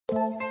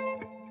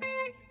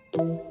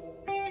Hello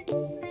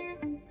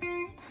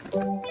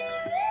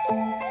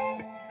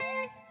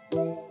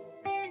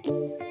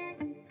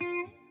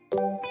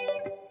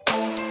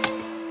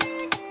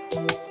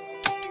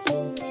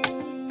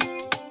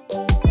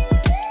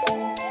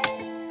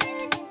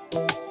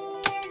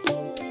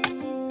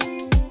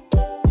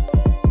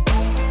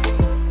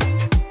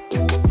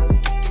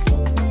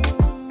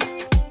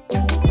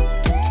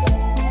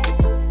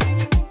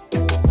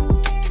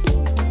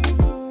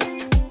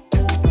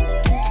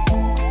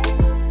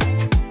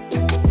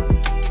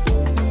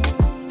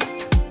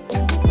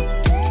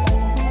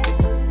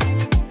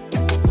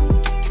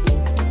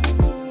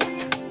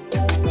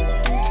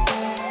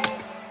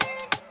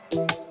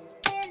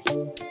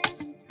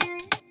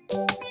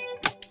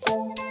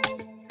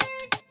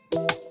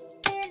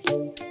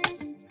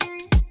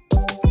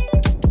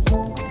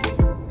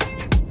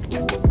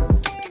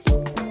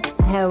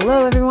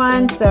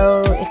everyone.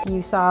 So if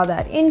you saw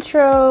that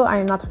intro,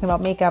 I'm not talking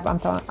about makeup.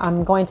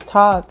 I'm going to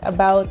talk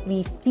about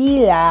the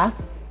Fila,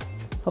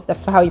 hope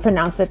that's how you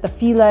pronounce it, the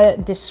Fila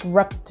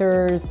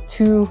Disruptors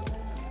II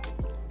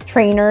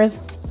trainers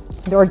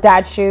or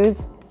dad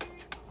shoes.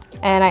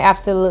 And I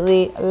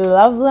absolutely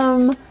love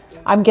them.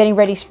 I'm getting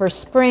ready for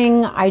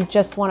spring. I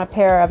just want a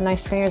pair of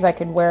nice trainers I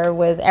could wear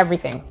with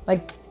everything.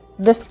 Like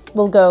this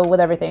will go with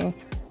everything.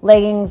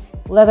 Leggings,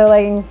 leather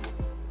leggings,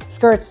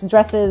 skirts,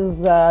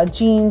 dresses,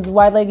 jeans,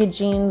 wide-legged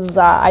jeans.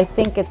 I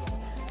think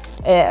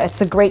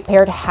it's a great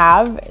pair to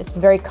have. It's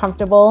very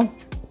comfortable.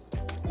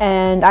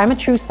 And I'm a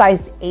true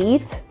size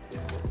 8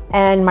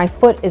 and my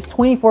foot is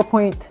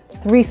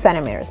 24.3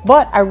 centimeters,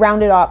 but I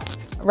rounded up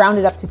to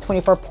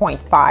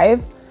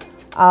 24.5.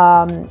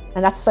 And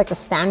that's like the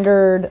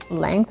standard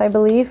length, I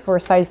believe, for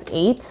a size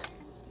 8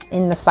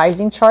 in the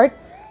sizing chart.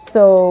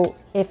 So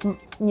if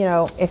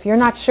you're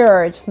not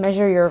sure, just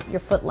measure your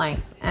foot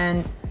length,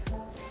 and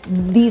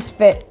these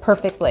fit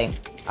perfectly.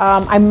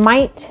 I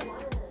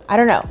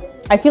don't know.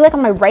 I feel like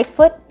on my right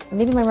foot,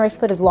 maybe my right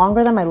foot is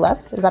longer than my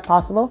left. Is that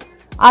possible?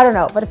 I don't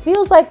know, but it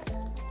feels like,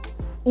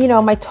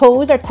 my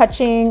toes are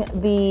touching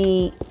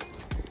the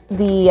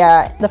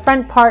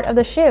front part of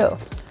the shoe,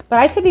 but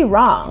I could be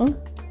wrong.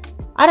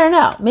 I don't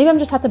know. Maybe I'm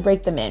just have to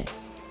break them in,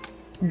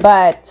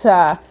 but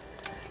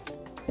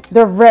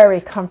they're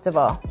very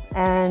comfortable.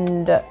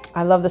 And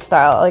I love the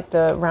style. I like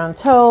the round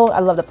toe. I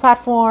love the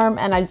platform,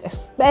 and I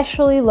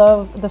especially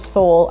love the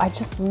sole. I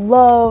just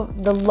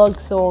love the lug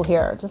sole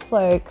here. Just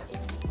like,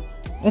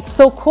 it's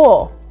so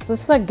cool. So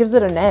this like gives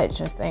it an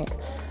edge, I think.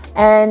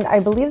 And I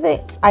believe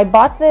that I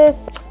bought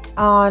this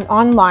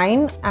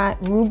online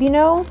at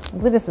Rubino. I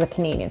believe this is a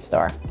Canadian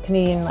store,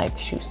 Canadian like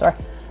shoe store.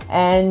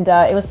 And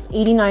it was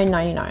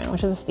 $89.99,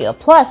 which is a steal.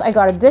 Plus I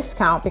got a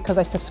discount because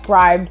I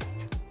subscribed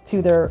to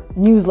their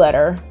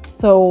newsletter.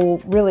 So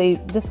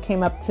really this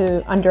came up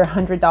to under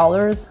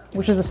 $100,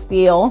 which is a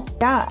steal.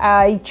 Yeah,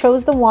 I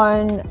chose the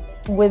one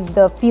with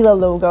the Fila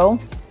logo.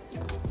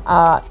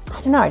 I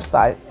don't know, I just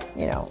thought,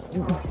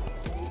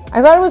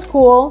 I thought it was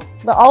cool.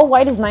 The all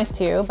white is nice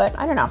too, but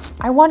I don't know.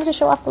 I wanted to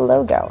show off the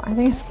logo. I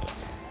think it's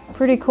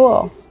pretty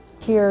cool.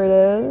 Here it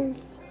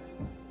is.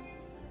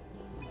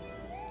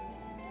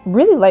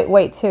 Really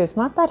lightweight too. It's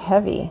not that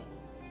heavy.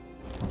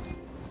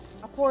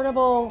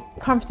 Affordable,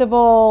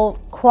 comfortable,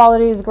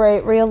 quality is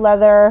great, real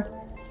leather.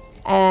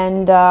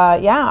 And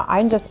yeah,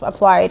 I just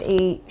applied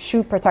a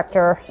shoe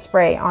protector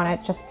spray on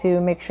it just to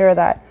make sure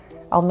that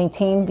I'll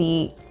maintain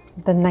the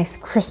nice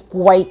crisp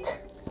white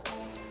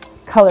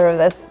color of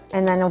this,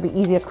 and then it'll be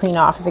easy to clean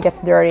off if it gets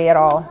dirty at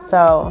all.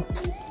 So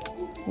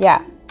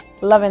yeah,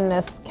 loving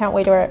this, can't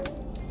wait to wear it.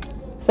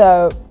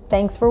 So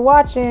thanks for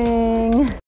watching.